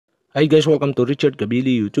Hi guys, welcome to Richard Cabile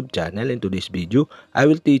YouTube channel. In today's video, I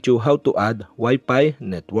will teach you how to add Wi-Fi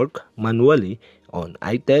network manually on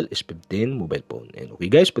itel S15 mobile phone. And okay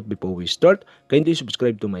guys, but before we start, kindly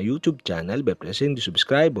subscribe to my YouTube channel by pressing the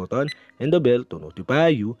subscribe button and the bell to notify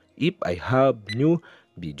you if I have new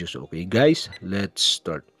videos. Okay guys, let's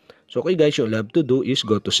start. So okay guys, all you have to do is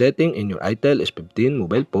go to setting in your itel S15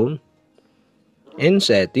 mobile phone. In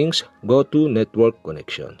settings, go to network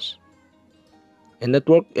connections. And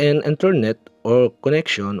network and internet or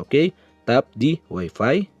connection, okay, tap the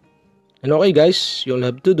Wi-Fi. And okay guys, you'll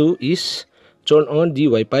have to do is turn on the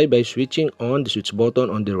Wi-Fi by switching on the switch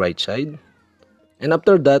button on the right side. And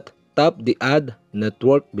after that, tap the add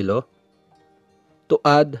network below to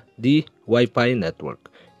add the Wi-Fi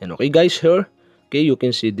network. And okay guys, here, okay, you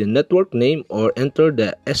can see the network name or enter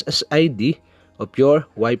the SSID of your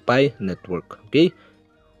Wi-Fi network, okay.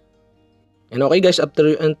 And okay guys,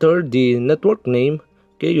 after you enter the network name,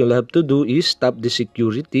 okay, you'll have to do is tap the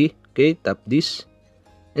security, okay, tap this,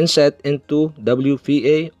 and set into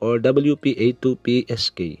WPA or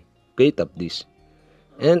WPA2PSK, okay, tap this,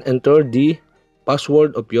 and enter the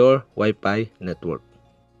password of your Wi-Fi network.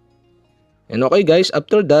 And okay guys,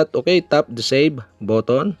 after that, okay, tap the save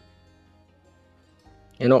button.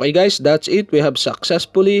 And okay guys, that's it. We have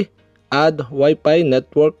successfully add Wi-Fi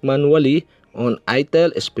network manually on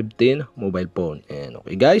itel S15 mobile phone. And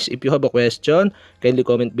okay guys, if you have a question, kindly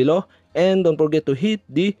comment below. And don't forget to hit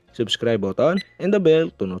the subscribe button and the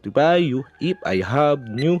bell to notify you if I have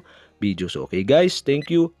new videos. Okay guys,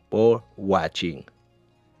 thank you for watching.